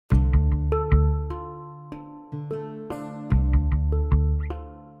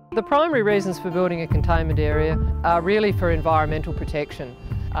The primary reasons for building a containment area are really for environmental protection.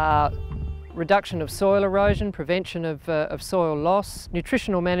 Reduction of soil erosion, prevention of soil loss,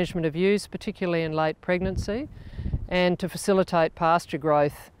 nutritional management of ewes, particularly in late pregnancy, and to facilitate pasture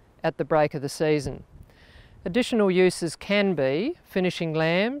growth at the break of the season. Additional uses can be finishing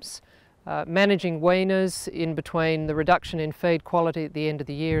lambs, managing weaners in between the reduction in feed quality at the end of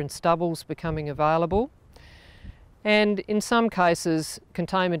the year and stubbles becoming available. And in some cases,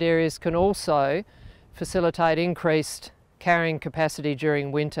 containment areas can also facilitate increased carrying capacity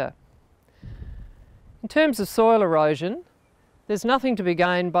during winter. In terms of soil erosion, there's nothing to be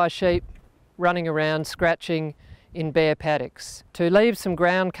gained by sheep running around scratching in bare paddocks. To leave some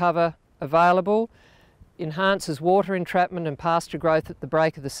ground cover available enhances water entrapment and pasture growth at the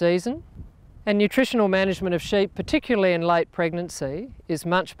break of the season. And nutritional management of sheep, particularly in late pregnancy, is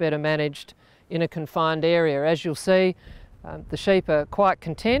much better managed in a confined area. As you'll see, the sheep are quite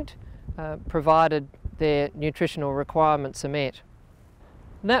content provided their nutritional requirements are met.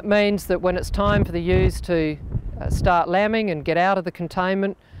 And that means that when it's time for the ewes to start lambing and get out of the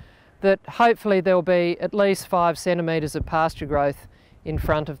containment, that hopefully there'll be at least 5 centimetres of pasture growth in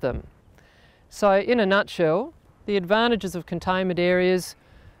front of them. So in a nutshell, the advantages of containment areas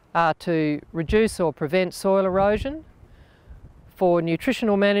are to reduce or prevent soil erosion, for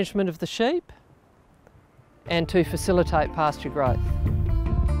nutritional management of the sheep, and to facilitate pasture growth.